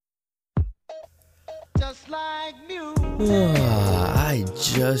I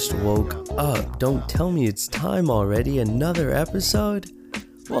just woke up. Don't tell me it's time already. Another episode?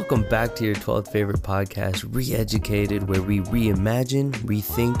 Welcome back to your 12th favorite podcast, Re-Educated, where we reimagine,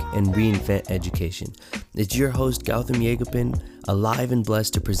 rethink, and reinvent education. It's your host, Gautam Yegapin, alive and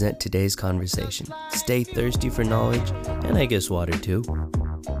blessed to present today's conversation. Stay thirsty for knowledge, and I guess water too.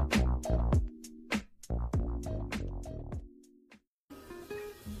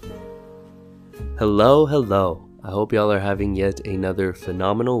 Hello. I hope y'all are having yet another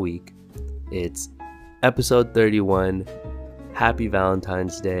phenomenal week. It's episode 31. Happy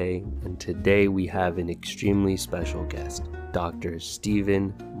Valentine's Day, and today we have an extremely special guest, Dr.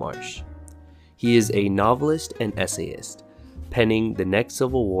 Stephen Marche. He is a novelist and essayist, penning The Next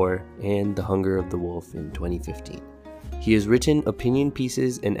Civil War and The Hunger of the Wolf in 2015. He has written opinion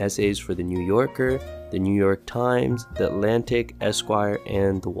pieces and essays for The New Yorker, The New York Times, The Atlantic, Esquire,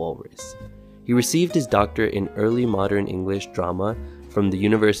 and The Walrus. He received his doctorate in early modern English drama from the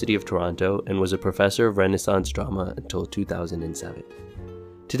University of Toronto and was a professor of Renaissance drama until 2007.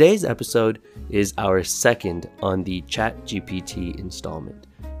 Today's episode is our second on the ChatGPT installment,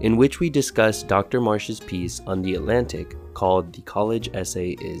 in which we discuss Dr. Marche's piece on The Atlantic called The College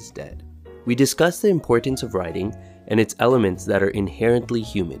Essay is Dead. We discuss the importance of writing and its elements that are inherently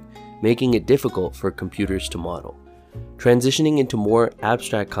human, making it difficult for computers to model, transitioning into more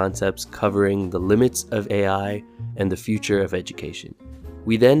abstract concepts covering the limits of AI and the future of education.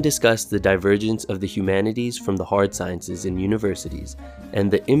 We then discuss the divergence of the humanities from the hard sciences in universities and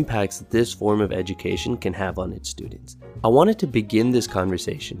the impacts that this form of education can have on its students. I wanted to begin this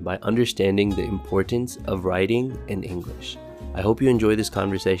conversation by understanding the importance of writing in English. I hope you enjoy this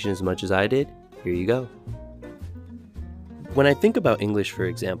conversation as much as I did. Here you go. When I think about English, for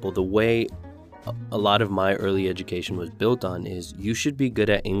example, the way a lot of my early education was built on is you should be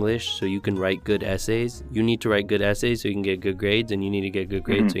good at English so you can write good essays. You need to write good essays so you can get good grades, and you need to get good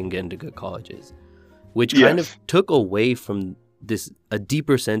grades so you can get into good colleges, which kind of took away from a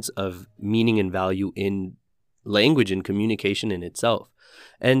deeper sense of meaning and value in language and communication in itself.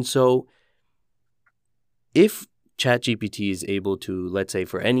 And so if ChatGPT is able to, let's say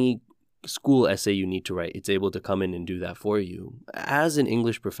for any school essay you need to write, it's able to come in and do that for you. As an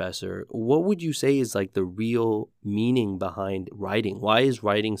English professor, what would you say is like the real meaning behind writing? Why is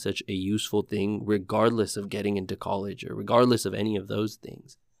writing such a useful thing regardless of getting into college or regardless of any of those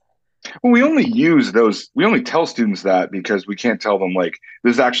things? Well, we only tell students that because we can't tell them like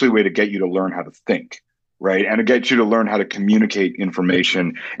this is actually a way to get you to learn how to think, right? And to get you to learn how to communicate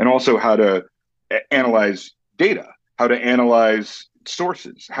information and also how to analyze data, how to analyze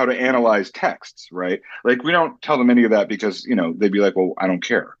sources, how to analyze texts, right? Like we don't tell them any of that because, they'd be like, well, I don't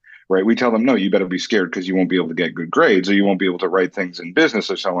care, right? We tell them, no, you better be scared because you won't be able to get good grades or you won't be able to write things in business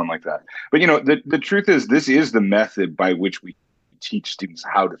or so on like that. But, the truth is this is the method by which we teach students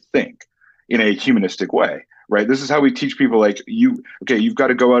how to think in a humanistic way, right? This is how we teach people like you've got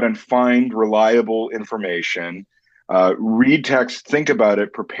to go out and find reliable information, read text, think about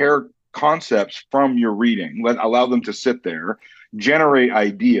it, prepare concepts from your reading, allow them to sit there, generate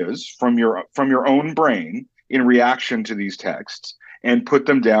ideas from your own brain in reaction to these texts and put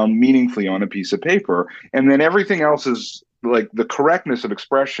them down meaningfully on a piece of paper. And then everything else is like the correctness of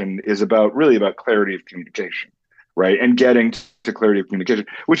expression is really about clarity of communication, right? And getting to clarity of communication,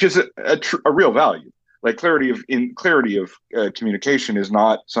 which is a real value. Like clarity of communication is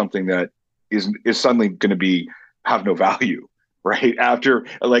not something that is suddenly going to have no value, right? After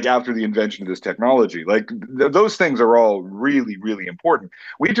the invention of this technology, those things are all really, really important.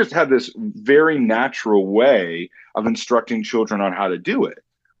 We just have this very natural way of instructing children on how to do it,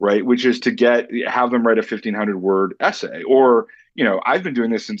 right? Which is to have them write a 1,500-word essay, or I've been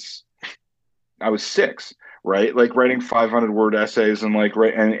doing this since I was 6, right? Like writing 500-word essays and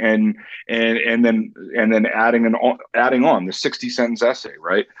and then adding on the 60-sentence essay,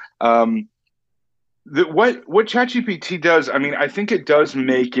 right? What ChatGPT does, I mean, I think it does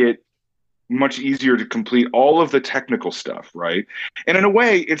make it much easier to complete all of the technical stuff, right? And in a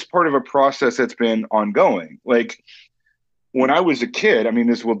way, it's part of a process that's been ongoing. Like when I was a kid, I mean,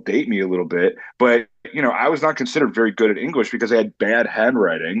 this will date me a little bit, but I was not considered very good at English because I had bad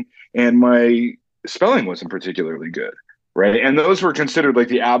handwriting and my spelling wasn't particularly good, right? And those were considered like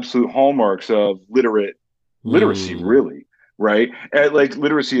the absolute hallmarks of literacy, really, right? And, like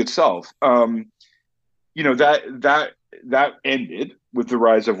literacy itself. That ended with the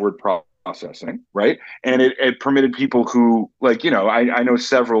rise of word processing, right? And it permitted people who, I know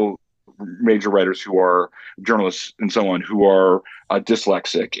several major writers who are journalists and so on who are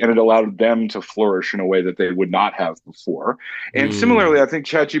dyslexic, and it allowed them to flourish in a way that they would not have before. And similarly, I think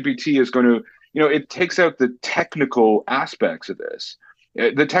ChatGPT is going to it takes out the technical aspects of this,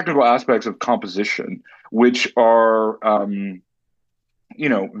 the technical aspects of composition, which are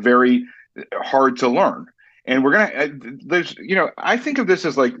very hard to learn. And I think of this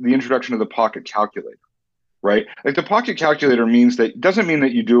as like the introduction of the pocket calculator, right? Like the pocket calculator doesn't mean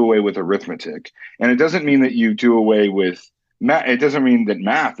that you do away with arithmetic, and it doesn't mean that you do away with math. It doesn't mean that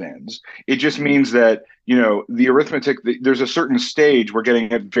math ends. It just means that, the arithmetic, there's a certain stage we're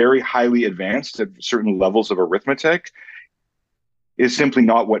getting at very highly advanced at certain levels of arithmetic is simply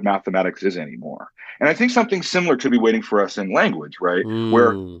not what mathematics is anymore. And I think something similar could be waiting for us in language, right?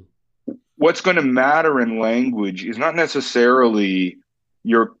 Where Mm, what's going to matter in language is not necessarily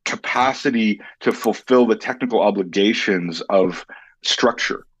your capacity to fulfill the technical obligations of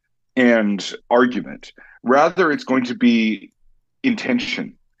structure and argument. Rather, it's going to be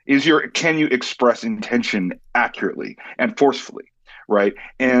intention. Can you express intention accurately and forcefully? Right.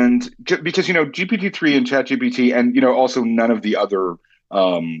 And because, GPT-3 and ChatGPT and, also none of the other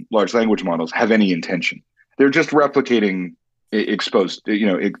large language models have any intention. They're just replicating exposed,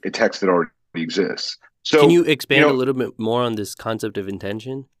 a text that already exists. can So, you expand a little bit more on this concept of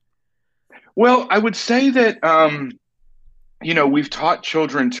intention? well, I would say that, we've taught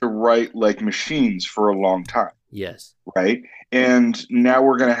children to write like machines for a long time, Yes. right? And now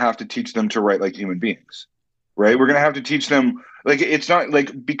we're going to have to teach them to write like human beings, right? We're going to have to teach them, like, it's not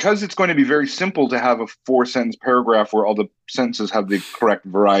like, because it's going to be very simple to have a 4 sentence paragraph where all the sentences have the correct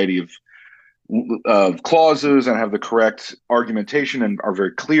variety of clauses and have the correct argumentation and are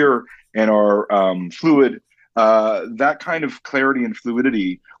very clear and are fluid. That kind of clarity and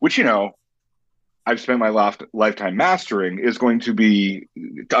fluidity, which, I've spent my lifetime mastering, is going to be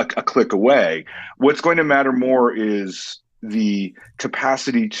a click away. What's going to matter more is the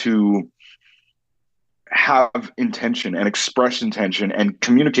capacity to have intention and express intention and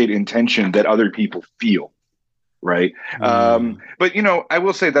communicate intention that other people feel, right? Mm, But I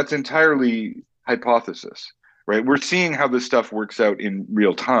will say that's entirely hypothesis, right? We're seeing how this stuff works out in real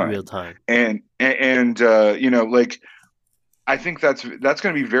real time, time. like I think that's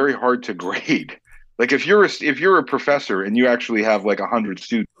going to be very hard to grade. Like if you're a professor and you actually have like 100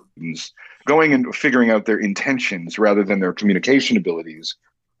 students going and figuring out their intentions rather than their communication abilities,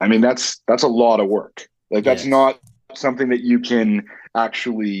 I mean that's a lot of work. Like that's Yes. not something that you can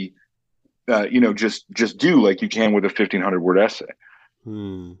actually just do like you can with a 1,500 word essay.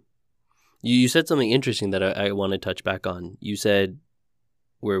 Hmm. You said something interesting that I want to touch back on. You said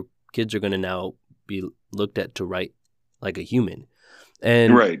where kids are going to now be looked at to write like a human,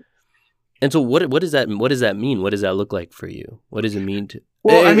 and Right. and so what does that mean? What does that look like for you? What does it mean to?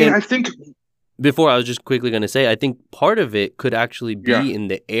 Well, I And, mean, and I think, before, I was just quickly going to say, I think part of it could actually yeah. be in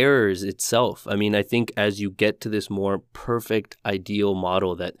the errors itself. I mean, I think as you get to this more perfect, ideal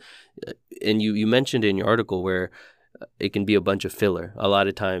model that, and you mentioned in your article where it can be a bunch of filler. A lot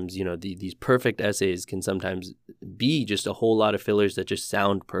of times, these perfect essays can sometimes be just a whole lot of fillers that just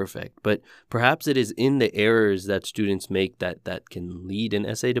sound perfect. But perhaps it is in the errors that students make that can lead an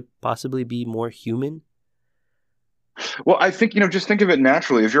essay to possibly be more human. Well, I think, just think of it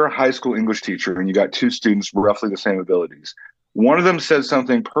naturally. If you're a high school English teacher and you got two students roughly the same abilities, one of them says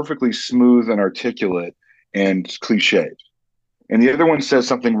something perfectly smooth and articulate and cliched, and the other one says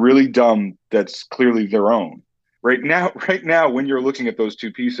something really dumb that's clearly their own. Right now, when you're looking at those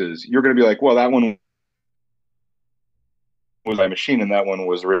two pieces, you're going to be like, well, that one was by a machine and that one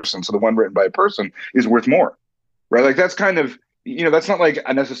was written. So the one written by a person is worth more, right? Like that's kind of, that's not like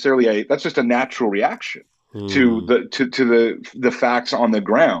that's just a natural reaction to Hmm. the facts on the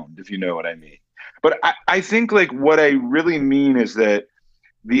ground, if you know what I mean. But I think like what I really mean is that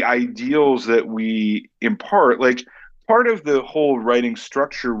the ideals that we impart, like part of the whole writing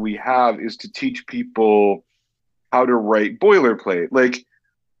structure we have is to teach people how to write boilerplate. Like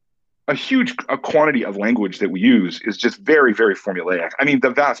a quantity of language that we use is just very, very formulaic. I mean,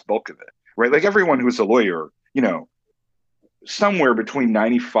 the vast bulk of it, right? Like everyone who's a lawyer, somewhere between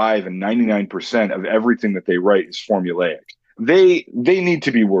 95 and 99% of everything that they write is formulaic. They need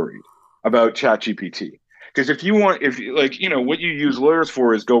to be worried about ChatGPT. Because if like, what you use lawyers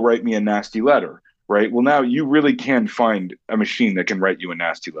for is go write me a nasty letter, right? Well, now you really can find a machine that can write you a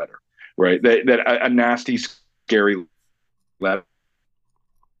nasty letter, right? That a nasty, scary letter,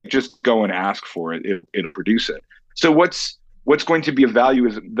 just go and ask for it, it'll produce it. So what's going to be of value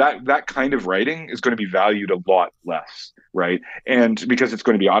is that kind of writing is going to be valued a lot less, right? And because it's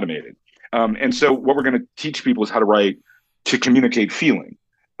going to be automated. And so what we're going to teach people is how to write to communicate feeling.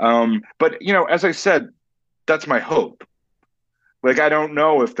 But as I said, that's my hope. Like I don't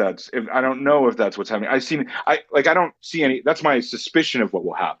know if that's what's happening. I don't see any. That's my suspicion of what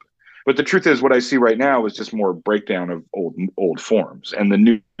will happen. But the truth is, what I see right now is just more breakdown of old forms, and the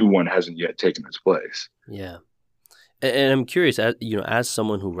new one hasn't yet taken its place. Yeah. And I'm curious, as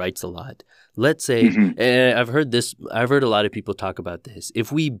someone who writes a lot, let's say, Hmm. and I've heard a lot of people talk about this.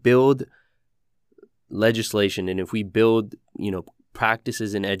 If we build legislation and if we build,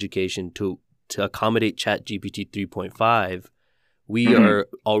 practices in education to accommodate ChatGPT 3.5, we Hmm. are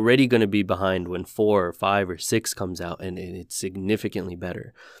already going to be behind when 4 or 5 or 6 comes out, and it's significantly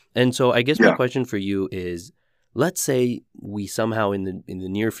better. And so I guess my Yeah. question for you is, let's say we somehow in the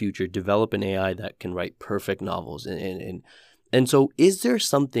near future develop an AI that can write perfect novels, and so is there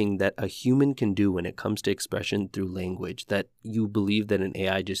something that a human can do when it comes to expression through language that you believe that an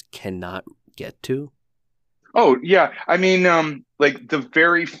AI just cannot get to? Oh yeah. I mean, like the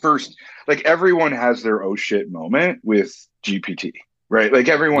very first, like everyone has their oh shit moment with GPT, right? Like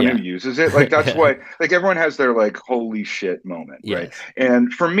everyone who Yeah. uses it, like that's why, like everyone has their like holy shit moment, right? Yes.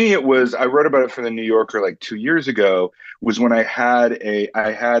 And for me, it was I wrote about it for the New Yorker like 2 years ago. Was when I had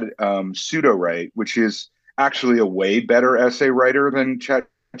pseudo write, which is actually a way better essay writer than Chat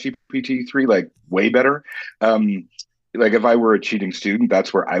GPT 3, like way better. Um, like if I were a cheating student,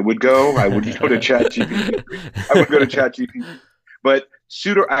 that's where I would go. I wouldn't go to Chat GPT 3. I would go to Chat GPT. But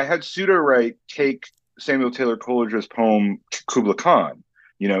I had pseudo write take Samuel Taylor Coleridge's poem Kubla Khan,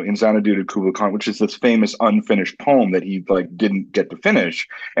 in Xanadu to Kubla Khan, which is this famous unfinished poem that he like didn't get to finish,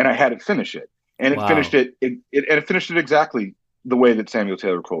 and I had it finish it, and it finished Wow. it finished it exactly the way that Samuel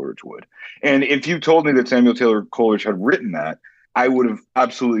Taylor Coleridge would. And if you told me that Samuel Taylor Coleridge had written that, I would have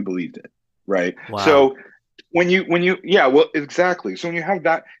absolutely believed it, right? Wow. So when you yeah, well, exactly, so when you have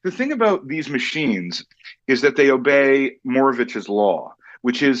that, the thing about these machines is that they obey Morovich's law,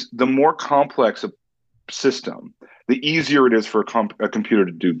 which is the more complex a system, the easier it is for a computer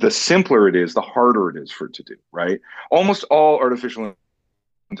to do. The simpler it is, the harder it is for it to do, right? Almost all artificial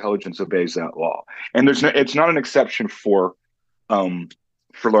intelligence obeys that law, and it's not an exception um,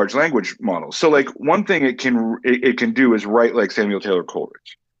 for large language models. So like one thing it can do is write like Samuel Taylor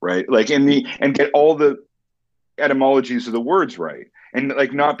Coleridge, right? Like and get all the etymologies of the words right, and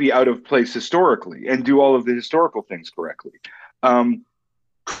like not be out of place historically, and do all of the historical things correctly. Um,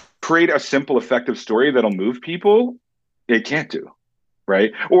 Create a simple, effective story that'll move people. It can't do,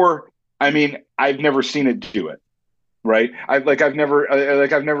 right? Or I mean, I've never seen it do it, right? I've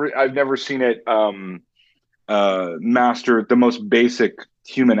never seen it master the most basic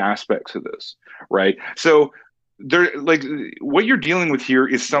human aspects of this, right? So there, like, what you're dealing with here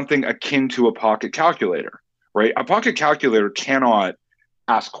is something akin to a pocket calculator, right? A pocket calculator cannot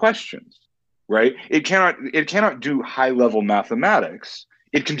ask questions, right? It cannot do high level mathematics.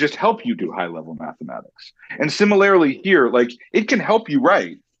 It can just help you do high level mathematics. And similarly here, like it can help you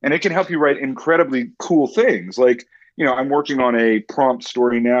write, and it can help you write incredibly cool things. Like, I'm working on a prompt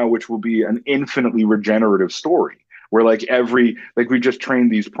story now, which will be an infinitely regenerative story where like we just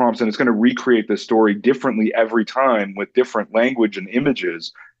trained these prompts, and it's going to recreate the story differently every time with different language and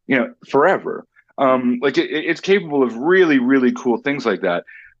images, forever. Like it's capable of really, really cool things like that.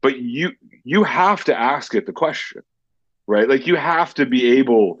 But you have to ask it the question, right? Like you have to be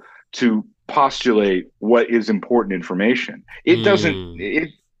able to postulate what is important information. It doesn't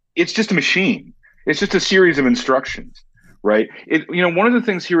Mm. it's just a machine. It's just a series of instructions, right? One of the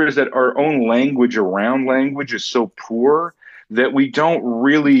things here is that our own language around language is so poor that we don't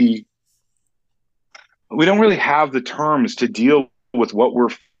really have the terms to deal with what we're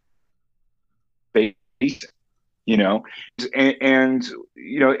facing, you know and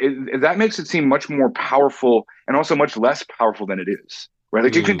that makes it seem much more powerful and also much less powerful than it is, right?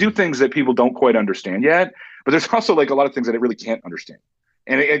 Like it can do Mm. things that people don't quite understand yet, but there's also like a lot of things that it really can't understand.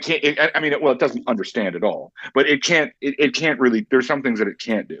 And it can't I mean it doesn't understand at all, but it can't really, there's some things that it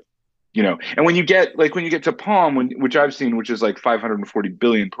can't do, and when you get to palm, which I've seen, which is like 540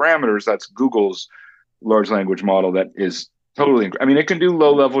 billion parameters, that's Google's large language model, that is totally, I mean, it can do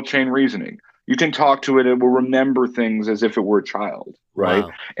low level chain reasoning. You can talk to it, it will remember things as if it were a child, right?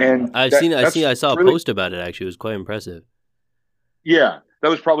 Wow. And that's I saw a really, post about it actually. It was quite impressive. yeah, that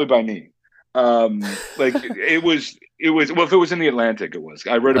was probably by me. Like it was well, if it was in the Atlantic, it was.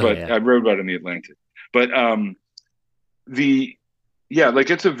 Okay, yeah. I wrote about it in the Atlantic. But the yeah, like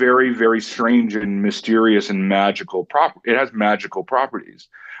it's a very, very strange and mysterious and magical it has magical properties.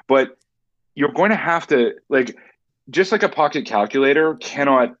 But you're going to have to, like, just like a pocket calculator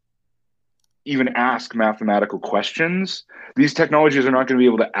cannot even ask mathematical questions, these technologies are not going to be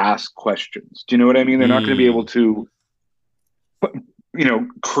able to ask questions. Do you know what I mean? They're not going to be able Mm.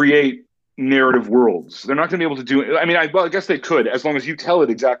 to, create narrative worlds. They're not going to be able to do. I mean, I guess they could, as long as you tell it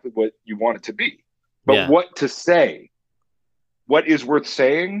exactly what you want it to be. But Yeah. what to say, what is worth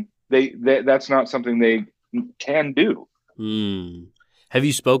saying, that's not something they can do. Hmm. Have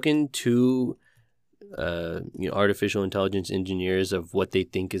you spoken to artificial intelligence engineers of what they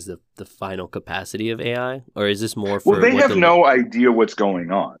think is the final capacity of AI, or is this more Well, for they what have the no idea what's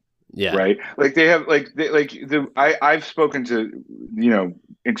going on, yeah. right? Like they have I've spoken to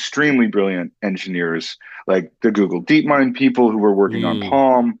extremely brilliant engineers like the Google DeepMind people who were working on Mm,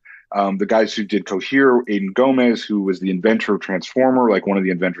 Palm, the guys who did Cohere, Aidan Gomez, who was the inventor of Transformer, like one of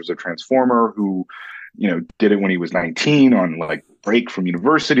the inventors of Transformer, who did it when he was 19 on like break from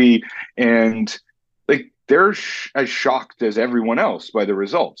university, and like they're as shocked as everyone else by the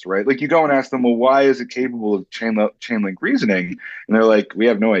results, right? Like you go and ask them, well, why is it capable of chain link reasoning? And they're like, we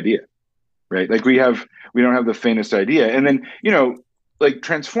have no idea, right? Like we don't have the faintest idea. And then like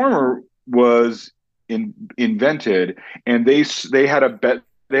Transformer was invented, and they had a bet.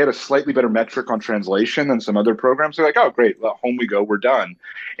 They had a slightly better metric on translation than some other programs. They're like, oh, great, well, home we go, we're done.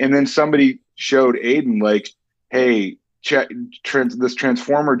 And then somebody showed Aiden, like, hey, this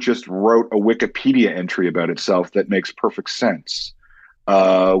transformer just wrote a Wikipedia entry about itself that makes perfect sense.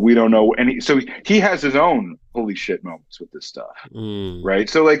 We don't know any. So he has his own holy shit moments with this stuff, mm, right?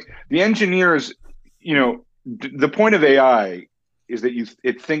 So like the engineers, the point of AI is that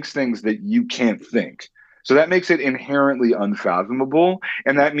it thinks things that you can't think. So that makes it inherently unfathomable,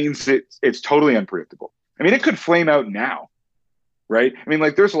 and that means it's totally unpredictable. I mean, it could flame out now, right? I mean,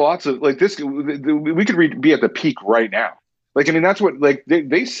 like there's lots of like this. We could be at the peak right now. Like, I mean, that's what like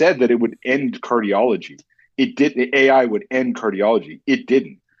they said that it would end cardiology. It did. The AI would end cardiology. It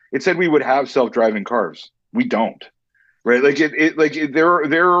didn't. It said we would have self-driving cars. We don't, right? Like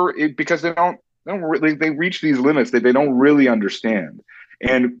because they don't really, they reach these limits that they don't really understand,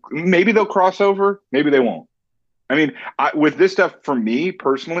 and maybe they'll cross over, maybe they won't. I mean, with this stuff, for me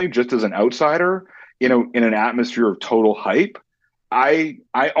personally, just as an outsider, in an atmosphere of total hype, I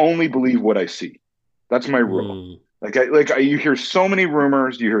only believe what I see. That's my rule. mm, You hear so many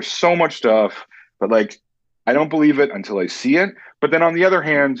rumors, you hear so much stuff, but like I don't believe it until I see it. But then on the other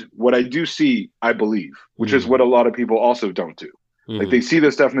hand, what I do see, I believe, which is what mm, a lot of people also don't do. Like they mm, see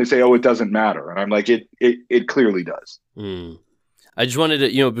this stuff and they say, "Oh, it doesn't matter," and I'm like, it clearly does. mm. I just wanted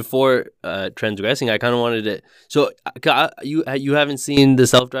to, before transgressing, I kind of wanted to. So, you haven't seen the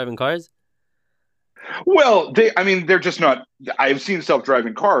self driving cars? Well, I mean, they're just not. I've seen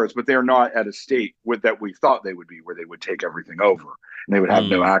self-driving cars, but they're not at a state that we thought they would be, where they would take everything over and they would have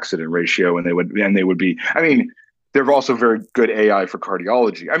no Mm, accident ratio, and they would be. I mean, they're also very good AI for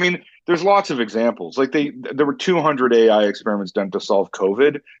cardiology. I mean, there's lots of examples. Like there were 200 AI experiments done to solve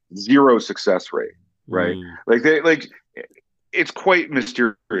COVID, zero success rate, right? mm, It's quite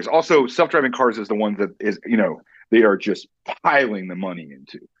mysterious. Also, self-driving cars is the one that is, they are just piling the money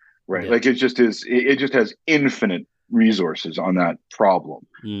into, right? yeah. Like it just is, it just has infinite resources on that problem,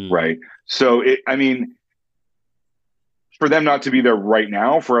 Mm, right? So I mean, for them not to be there right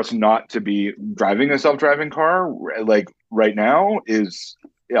now, for us not to be driving a self-driving car, like right now, is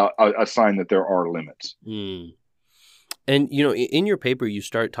a sign that there are limits. mm. And in your paper, you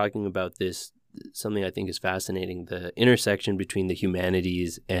start talking about this, something I think is fascinating, the intersection between the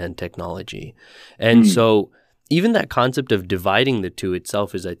humanities and technology. And Mm. so even that concept of dividing the two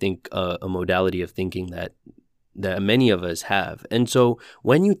itself is, I think, a modality of thinking that many of us have. And so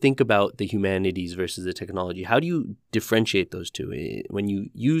when you think about the humanities versus the technology, how do you differentiate those two when you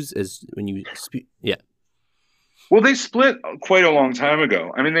yeah. Well, they split quite a long time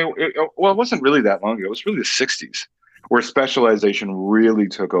ago. I mean, well, it wasn't really that long ago. It was really the 60s where specialization really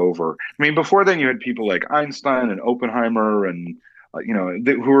took over. I mean, before then, you had people like Einstein and Oppenheimer and,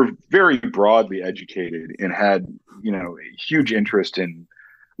 who were very broadly educated and had, huge interest in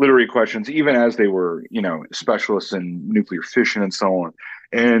literary questions, even as they were, specialists in nuclear fission and so on.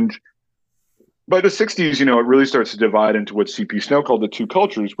 And by the 60s, it really starts to divide into what C.P. Snow called the two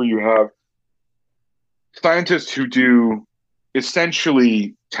cultures, where you have scientists who do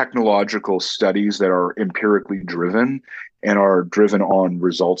essentially technological studies that are empirically driven and are driven on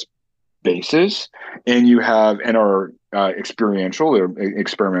results basis, and you have and are experiential or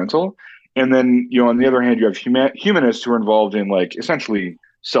experimental. And then on the other hand, you have humanists who are involved in like essentially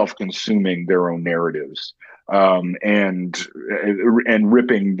self-consuming their own narratives, and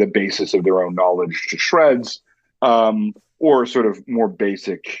ripping the basis of their own knowledge to shreds, or sort of more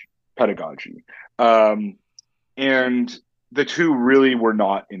basic pedagogy. Um, and the two really were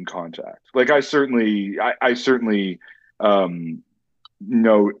not in contact. Like I certainly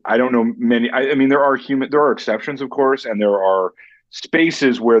no, I don't know many. I mean, there are exceptions, of course, and there are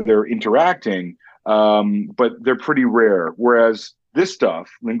spaces where they're interacting, but they're pretty rare. Whereas this stuff,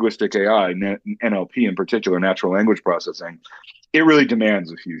 linguistic AI, NLP in particular, natural language processing, it really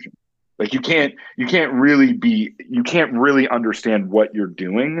demands a fusion. Like you can't really understand what you're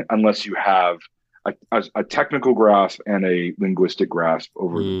doing unless you have a technical grasp and a linguistic grasp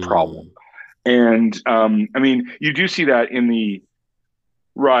over the problem. Mm. And I mean, you do see that in the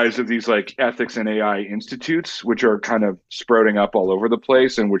rise of these like ethics and AI institutes, which are kind of sprouting up all over the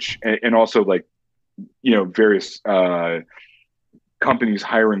place, and which and also like various companies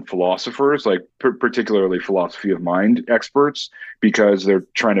hiring philosophers, like particularly philosophy of mind experts, because they're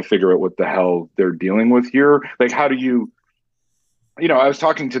trying to figure out what the hell they're dealing with here. Like, how do you, I was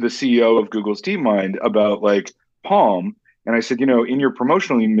talking to the CEO of Google's DeepMind about like Palm, and I said, in your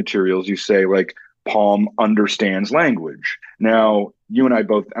promotional materials, you say like Palm understands language. Now, you and I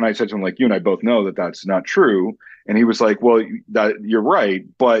both, and I said to him, like, you and I both know that that's not true. And he was like, well, that you're right,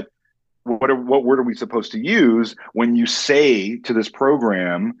 but what word are we supposed to use when you say to this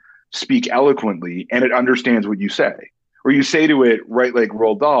program, speak eloquently, and it understands what you say? Or you say to it, right leg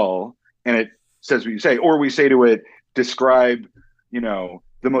roll doll, and it says what you say. Or we say to it, describe,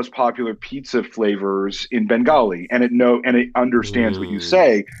 the most popular pizza flavors in Bengali, and it understands what you Mm.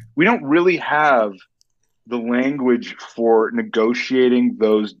 say. We don't really have the language for negotiating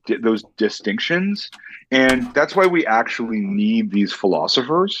those distinctions, and that's why we actually need these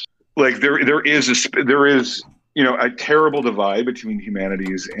philosophers. Like there is a terrible divide between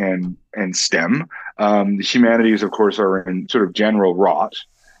humanities and STEM. The humanities, of course, are in sort of general rot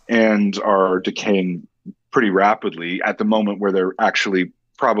and are decaying pretty rapidly at the moment where they're actually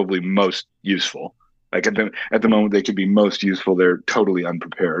probably most useful. Like at the moment they could be most useful, they're totally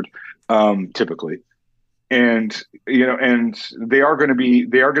unprepared, typically. And and they are going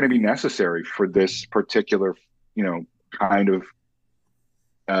to be necessary for this particular kind of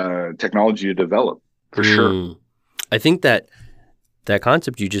technology to develop, for sure. Mm. I think that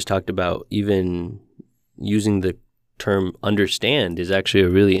concept you just talked about, even using the term understand, is actually a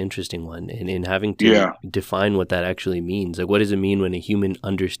really interesting one, and in having to Yeah, define what that actually means. Like, what does it mean when a human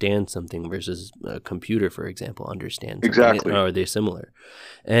understands something versus a computer, for example, understands something? Or exactly. are they similar?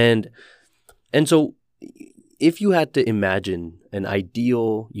 And so if you had to imagine an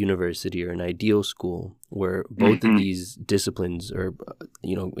ideal university or an ideal school where both of Hmm. these disciplines are,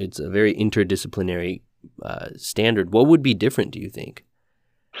 it's a very interdisciplinary standard, what would be different, do you think?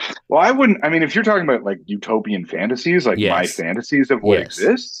 Well, I wouldn't. I mean, if you're talking about like utopian fantasies, like my Yes. fantasies of what Yes.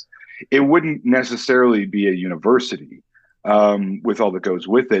 exists, it wouldn't necessarily be a university with all that goes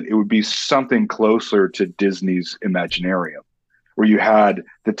with it. It would be something closer to Disney's Imaginarium, where you had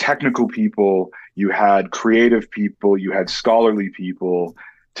the technical people, you had creative people, you had scholarly people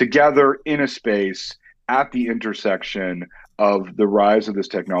together in a space at the intersection of the rise of this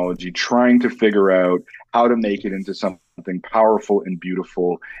technology, trying to figure out how to make it into something powerful and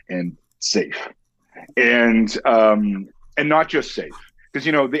beautiful and safe, and not just safe. Because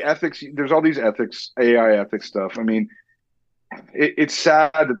the ethics, there's all these ethics, AI ethics stuff. I mean, it's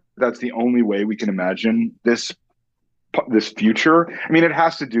sad that that's the only way we can imagine this future. I mean, it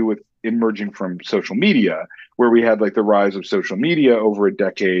has to do with emerging from social media, where we had like the rise of social media over a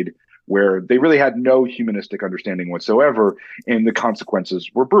decade, where they really had no humanistic understanding whatsoever, and the consequences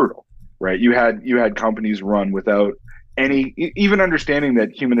were brutal. Right? You had companies run without any even understanding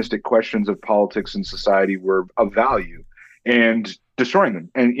that humanistic questions of politics and society were of value, and destroying them,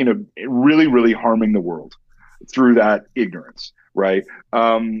 and really, really harming the world through that ignorance. Right?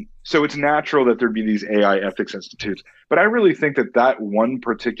 So it's natural that there'd be these AI ethics institutes. But I really think that one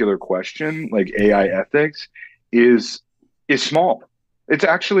particular question, like AI ethics, is is small. It's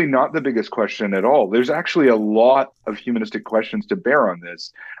actually not the biggest question at all. There's actually a lot of humanistic questions to bear on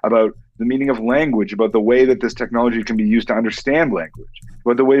this, about the meaning of language, about the way that this technology can be used to understand language,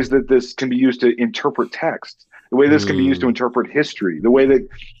 about the ways that this can be used to interpret text, the way this can be used to Mm. interpret history, the way that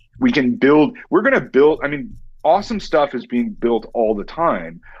we can build. We're going to build. I mean, awesome stuff is being built all the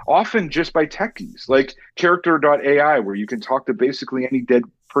time, often just by techies like character.ai, where you can talk to basically any dead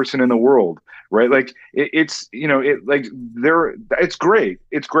person in the world, right? Like it's it like there it's great,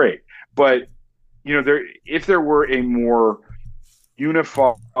 but there, if there were a more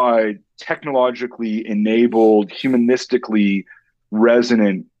unified, technologically enabled, humanistically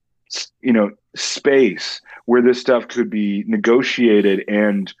resonant space where this stuff could be negotiated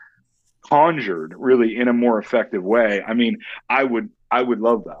and conjured really in a more effective way. I mean, I would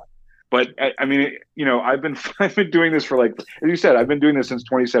love that. But I mean, I've been I've been doing this for, like, as you said, I've been doing this since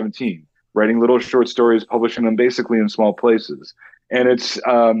 2017, writing little short stories, publishing them basically in small places, and it's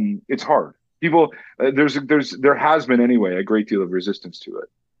hard. People, there has been anyway a great deal of resistance to it.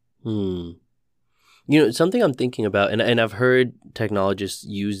 Hmm. Something I'm thinking about, and I've heard technologists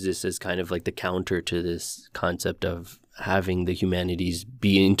use this as kind of like the counter to this concept of having the humanities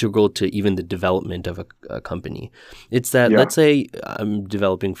be integral to even the development of a company. It's that, Yeah. let's say I'm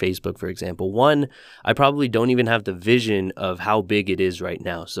developing Facebook, for example. One, I probably don't even have the vision of how big it is right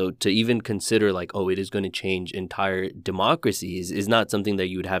now. So to even consider like, oh, it is going to change entire democracies is not something that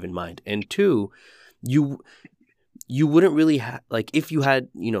you would have in mind. And two, you wouldn't really like if you had,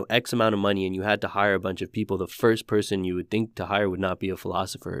 X amount of money and you had to hire a bunch of people, the first person you would think to hire would not be a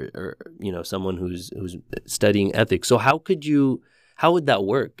philosopher or, someone who's studying ethics. So how would that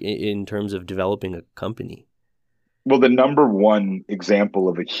work in terms of developing a company? Well, the number one example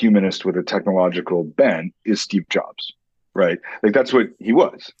of a humanist with a technological bent is Steve Jobs, right? Like that's what he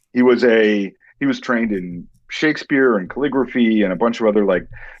was. He was trained in Shakespeare and calligraphy and a bunch of other like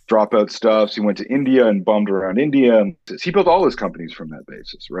dropout stuff. So he went to India and bummed around India. And he built all his companies from that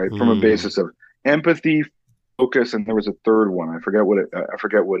basis, right? From a basis of empathy, focus, and there was a third one. I forget what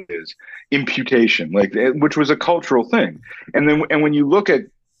it is. Imputation, like which was a cultural thing. And when you look at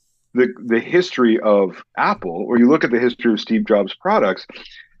the history of Apple, or you look at the history of Steve Jobs' products,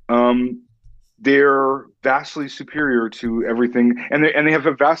 they're vastly superior to everything, and they have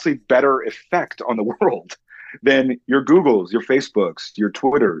a vastly better effect on the world than your Googles, your Facebooks, your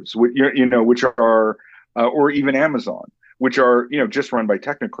Twitters, which are, or even Amazon, which are just run by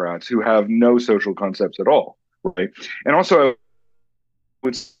technocrats who have no social concepts at all, right? And also, I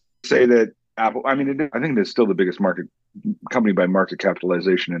would say that Apple, I think it's still the biggest company by market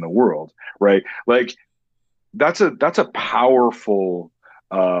capitalization in the world, right? Like that's a powerful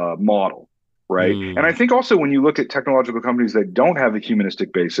model, right? And I think also when you look at technological companies that don't have a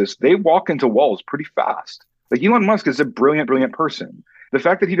humanistic basis, they walk into walls pretty fast. Like Elon Musk is a brilliant person. The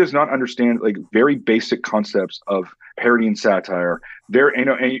fact that he does not understand like very basic concepts of parody and satire,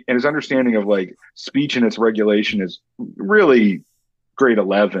 and his understanding of like speech and its regulation is really grade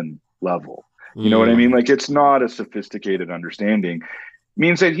 11 level. You know what I mean? Like it's not a sophisticated understanding.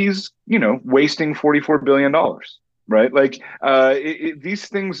 Means that he's, wasting $44 billion, right? Like these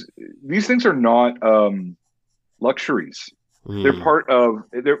things are not luxuries. They're part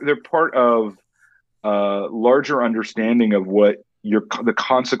of larger understanding of what the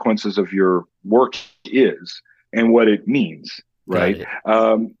consequences of your work is and what it means, right?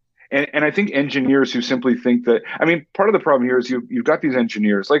 And I think engineers who simply think that, part of the problem here is you've got these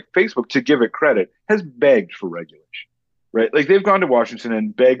engineers like Facebook, to give it credit, has begged for regulation, right? Like they've gone to Washington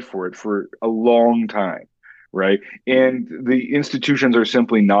and begged for it for a long time, right? And the institutions are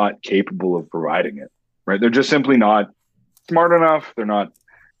simply not capable of providing it, right? They're just simply not smart enough. They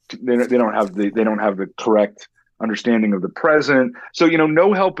don't have the correct understanding of the present. So,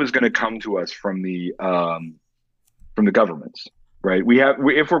 no help is going to come to us from the governments. Right.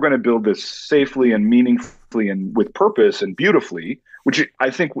 If we're going to build this safely and meaningfully and with purpose and beautifully, which I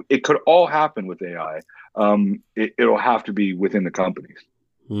think it could all happen with AI, it'll have to be within the companies.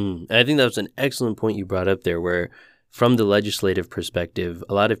 I think that was an excellent point you brought up there, where from the legislative perspective,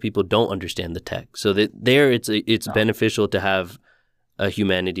 a lot of people don't understand the tech. So that it's beneficial to have a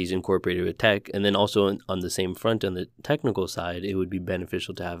humanities incorporated with tech. And then also on the same front, on the technical side, it would be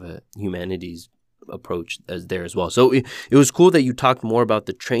beneficial to have a humanities approach there as well. So it was cool that you talked more about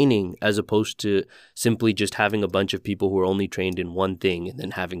the training as opposed to simply just having a bunch of people who are only trained in one thing and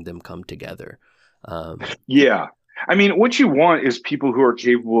then having them come together. Yeah. What you want is people who are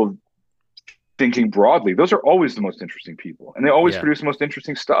capable of thinking broadly. Those are always the most interesting people, and they always produce the most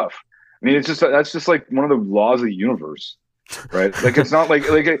interesting stuff. That's just like one of the laws of the universe, right? Like it's not like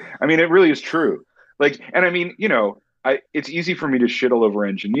it really is true. Like, and it's easy for me to shit all over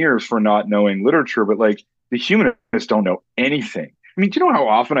engineers for not knowing literature, but like the humanists don't know anything. Do you know how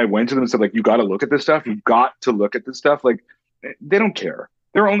often I went to them and said, like, you got to look at this stuff. You've got to look at this stuff. Like, they don't care.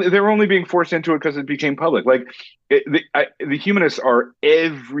 They're only being forced into it because it became public. Like, the humanists are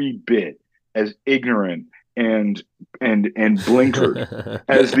every bit as ignorant and blinkered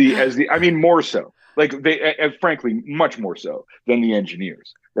as more so. Like they, frankly, much more so than the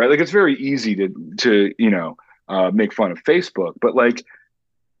engineers, right? Like it's very easy to make fun of Facebook, but like,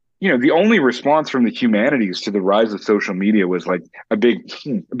 the only response from the humanities to the rise of social media was like a big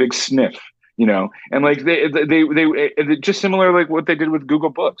sniff, and like they just similar like what they did with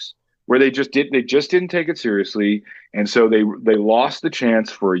Google Books, where they just didn't take it seriously, and so they lost the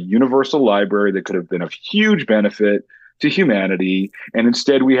chance for a universal library that could have been of huge benefit to humanity, and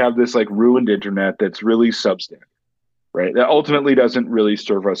instead we have this like ruined internet that's really substandard, right? That ultimately doesn't really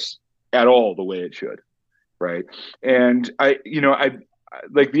serve us at all the way it should. Right. And I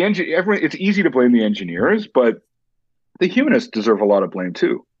like everyone, it's easy to blame the engineers, but the humanists deserve a lot of blame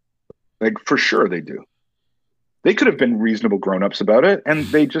too. Like for sure they do. They could have been reasonable grown-ups about it, and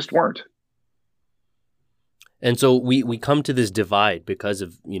they just weren't. And so we come to this divide because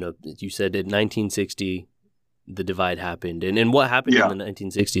of, you said in 1960, the divide happened. And what happened in Yeah. the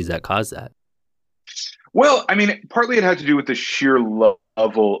 1960s that caused that? Well, I mean, partly it had to do with the sheer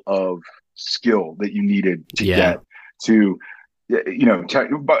level of skill that you needed to Yeah. get to, but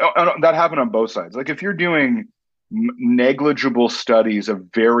that happened on both sides. Like if you're doing negligible studies of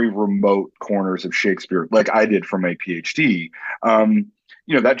very remote corners of Shakespeare, like I did for my PhD,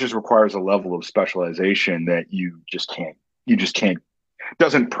 that just requires a level of specialization that you just can't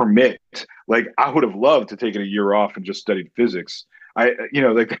doesn't permit. Like I would have loved to take a year off and just studied physics. Like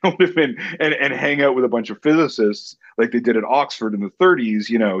that would have been and hang out with a bunch of physicists like they did at Oxford in the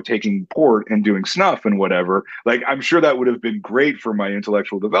 30s, taking port and doing snuff and whatever. Like I'm sure that would have been great for my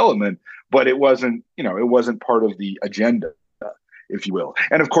intellectual development, but it wasn't part of the agenda, if you will.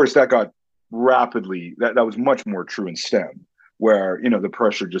 And of course, that got rapidly that was much more true in STEM, where the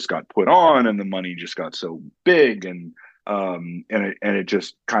pressure just got put on and the money just got so big and it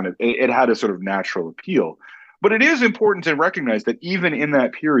just kind of it had a sort of natural appeal. But it is important to recognize that even in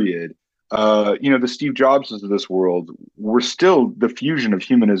that period, the Steve Jobses of this world were still the fusion of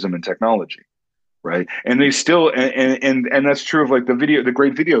humanism and technology, right? And they still and that's true of like the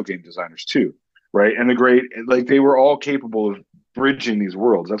great video game designers too, right? And the great like they were all capable of bridging these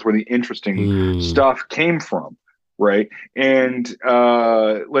worlds. That's where the interesting stuff came from, right? And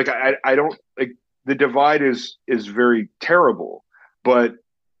like I don't like the divide is very terrible, but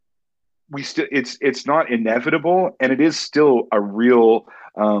we still it's not inevitable, and it is still a real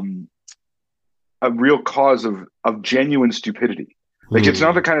cause of genuine stupidity. Like it's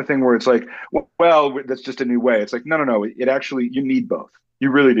not the kind of thing where it's like, well, that's just a new way. It's like, no. It actually, you need both.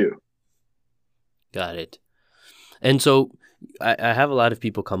 You really do. Got it. And so I have a lot of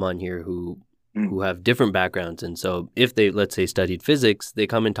people come on here who have different backgrounds. And so if they, let's say, studied physics, they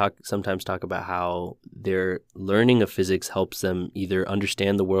come and sometimes talk about how their learning of physics helps them either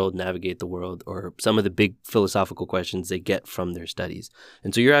understand the world, navigate the world, or some of the big philosophical questions they get from their studies.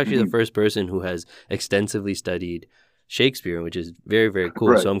 And so you're actually the first person who has extensively studied Shakespeare, which is very, very cool.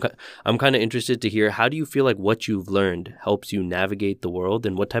 Right. So I'm kind of interested to hear, how do you feel like what you've learned helps you navigate the world,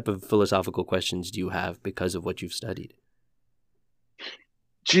 and what type of philosophical questions do you have because of what you've studied?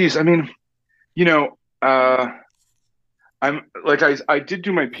 Geez, I mean, I'm like I did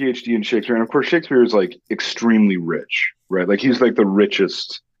do my PhD in Shakespeare, and of course Shakespeare is like extremely rich, right? Like he's like the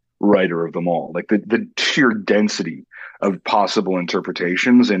richest writer of them all. Like the sheer density of possible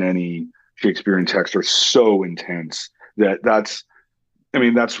interpretations in any Shakespearean text are so intense that's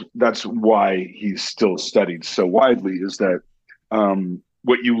why he's still studied so widely, is that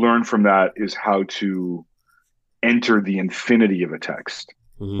what you learn from that is how to enter the infinity of a text.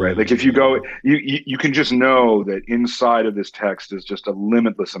 Right. Like if you go, you can just know that inside of this text is just a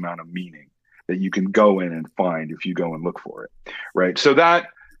limitless amount of meaning that you can go in and find if you go and look for it. Right. So that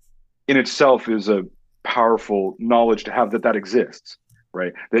in itself is a powerful knowledge to have, that exists.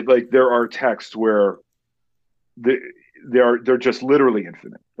 Right. That like there are texts where they're just literally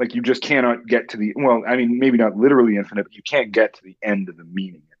infinite. Like you just cannot get to maybe not literally infinite, but you can't get to the end of the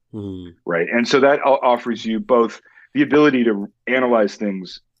meaning. Right. And so that offers you both the ability to analyze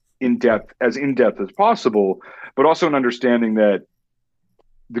things in depth as possible, but also an understanding that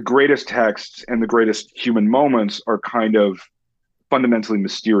the greatest texts and the greatest human moments are kind of fundamentally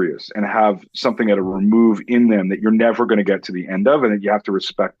mysterious and have something at a remove in them that you're never going to get to the end of, and that you have to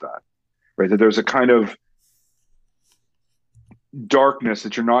respect that, right? That there's a kind of darkness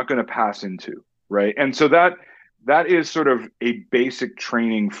that you're not going to pass into, right? And so that is sort of a basic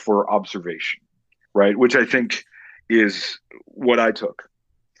training for observation, right? Which I think is what I took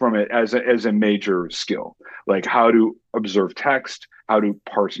from it as a major skill, like how to observe text, how to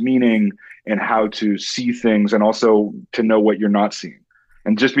parse meaning, and how to see things, and also to know what you're not seeing.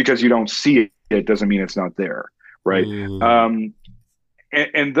 And just because you don't see it doesn't mean it's not there, right? And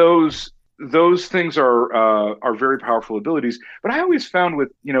those things are very powerful abilities. But I always found with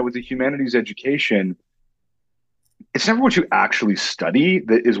the humanities education, it's never what you actually study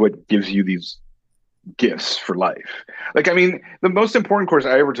that is what gives you these gifts for life. Like, I mean, the most important course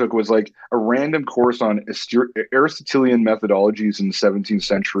I ever took was like a random course on Aristotelian methodologies in the 17th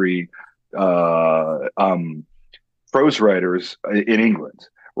century prose writers in England,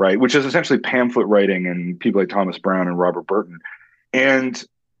 right? Which is essentially pamphlet writing, and people like Thomas Browne and Robert Burton. And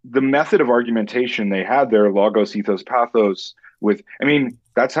the method of argumentation they had there, logos, ethos, pathos,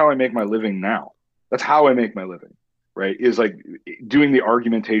 that's how I make my living now. That's how I make my living, right? Is like doing the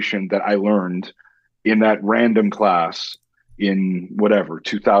argumentation that I learned in that random class in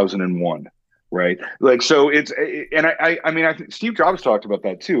 2001, right? Like, so I think Steve Jobs talked about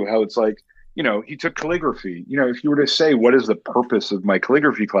that too, how it's like, he took calligraphy. If you were to say, what is the purpose of my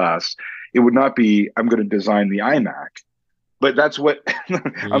calligraphy class? It would not be, I'm going to design the iMac. But that's what,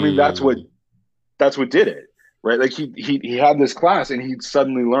 I mean, Mm. that's what did it, right? Like he had this class and he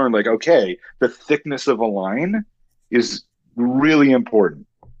suddenly learned like, okay, the thickness of a line is really important.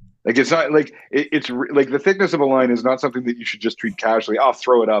 Like it's not like like the thickness of a line is not something that you should just treat casually. I'll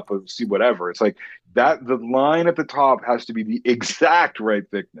throw it up and see whatever. It's like that the line at the top has to be the exact right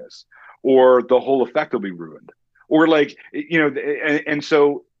thickness, or the whole effect will be ruined. Or like and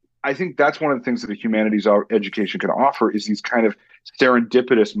so I think that's one of the things that a humanities education can offer is these kind of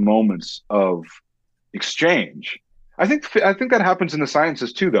serendipitous moments of exchange. I think that happens in the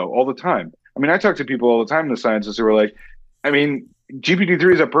sciences too, though, all the time. I mean, I talk to people all the time in the sciences who are like, I mean,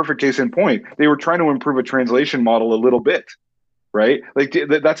 GPT-3 is a perfect case in point. They were trying to improve a translation model a little bit, right? Like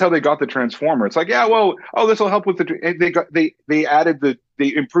that's how they got the transformer. It's like, yeah, well, oh, this will help with they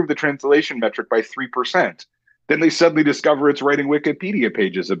improved the translation metric by 3%. Then they suddenly discover it's writing Wikipedia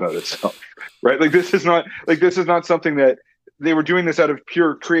pages about itself, right? This is not something that they were doing this out of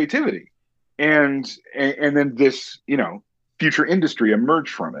pure creativity, and then this future industry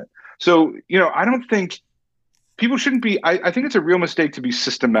emerged from it. So I don't think people shouldn't be. I think it's a real mistake to be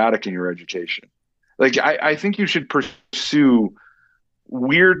systematic in your education. Like I think you should pursue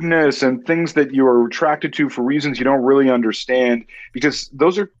weirdness and things that you are attracted to for reasons you don't really understand, because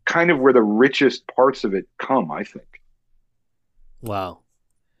those are kind of where the richest parts of it come, I think. Wow.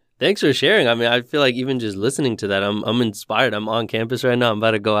 Thanks for sharing. I mean, I feel like even just listening to that, I'm inspired. I'm on campus right now. I'm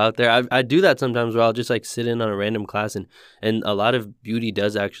about to go out there. I do that sometimes where I'll just like sit in on a random class, and a lot of beauty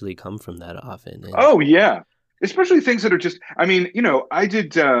does actually come from that often. And Oh yeah, especially things that are just. I mean,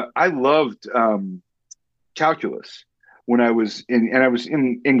 I loved calculus when I was and I was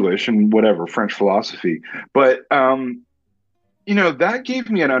in English and whatever French philosophy, but that gave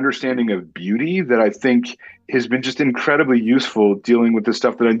me an understanding of beauty that I think has been just incredibly useful dealing with the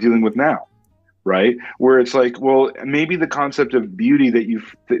stuff that I'm dealing with now, right? Where it's like, well, maybe the concept of beauty that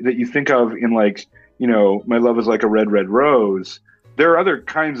you think of in like, my love is like a red, red rose. There are other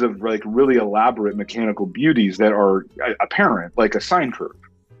kinds of like really elaborate mechanical beauties that are apparent, like a sine curve,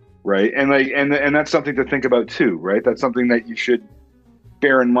 right? And that's something to think about too, right? That's something that you should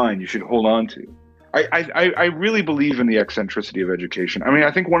bear in mind. You should hold on to. I really believe in the eccentricity of education. I mean,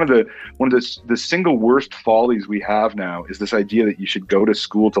 I think one of the single worst follies we have now is this idea that you should go to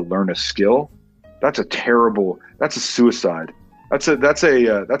school to learn a skill. That's a suicide. That's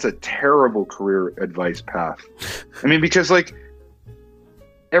a terrible career advice path. I mean, because like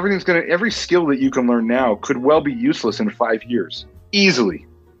every skill that you can learn now could well be useless in 5 years, easily.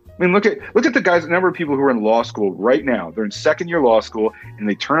 I mean, look at the guys, the number of people who are in law school right now. They're in second year law school and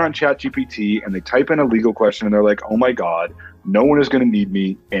they turn on ChatGPT and they type in a legal question and they're like, oh my God, no one is going to need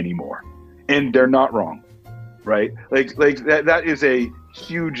me anymore. And they're not wrong, right? Like that is a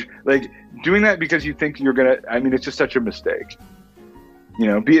huge, like doing that because you think you're going to, I mean, it's just such a mistake.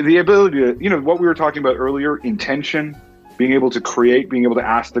 The ability to, what we were talking about earlier, intention, being able to create, being able to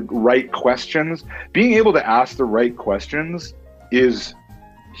ask the right questions, being able to ask the right questions is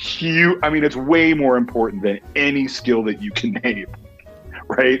huge. I mean, it's way more important than any skill that you can name,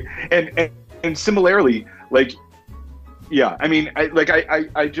 right? And similarly, like, yeah, I mean,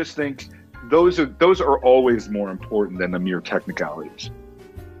 I just think those are always more important than the mere technicalities.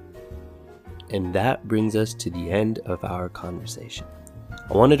 And that brings us to the end of our conversation.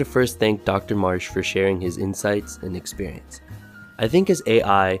 I wanted to first thank Dr. Marche for sharing his insights and experience. I think as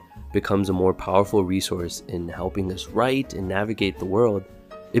AI becomes a more powerful resource in helping us write and navigate the world,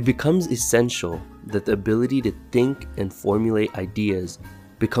 it becomes essential that the ability to think and formulate ideas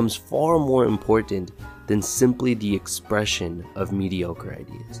becomes far more important than simply the expression of mediocre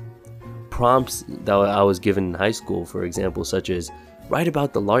ideas. Prompts that I was given in high school, for example, such as write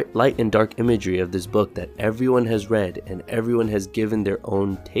about the light and dark imagery of this book that everyone has read and everyone has given their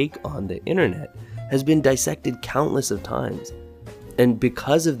own take on the internet, has been dissected countless of times. And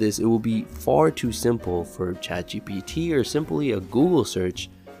because of this, it will be far too simple for ChatGPT or simply a Google search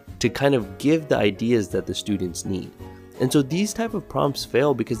to kind of give the ideas that the students need. And so these type of prompts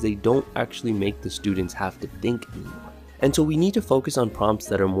fail because they don't actually make the students have to think anymore. And so we need to focus on prompts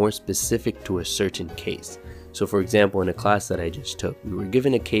that are more specific to a certain case. So for example, in a class that I just took, we were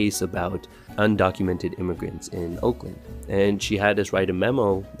given a case about undocumented immigrants in Oakland. And she had us write a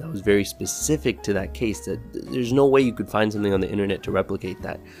memo that was very specific to that case, that there's no way you could find something on the internet to replicate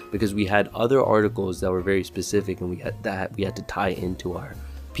that, because we had other articles that were very specific and we had to tie into our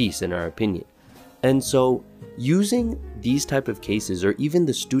piece and our opinion. And so using these type of cases, or even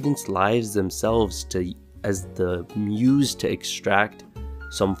the students' lives themselves as the muse to extract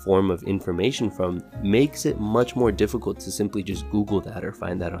some form of information from makes it much more difficult to simply just Google that or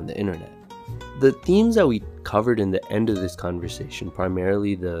find that on the internet. The themes that we covered in the end of this conversation,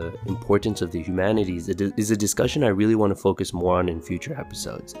 primarily the importance of the humanities, is a discussion I really want to focus more on in future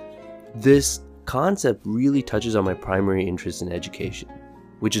episodes. This concept really touches on my primary interest in education,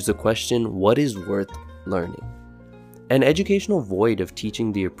 which is the question, what is worth learning? An educational void of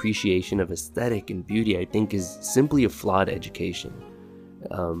teaching the appreciation of aesthetic and beauty, I think, is simply a flawed education.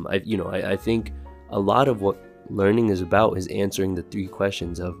 I think a lot of what learning is about is answering the three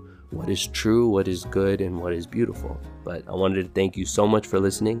questions of what is true, what is good, and what is beautiful. But I wanted to thank you so much for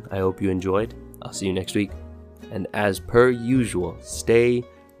listening. I hope you enjoyed. I'll see you next week. And as per usual, stay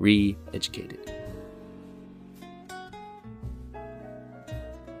re-educated.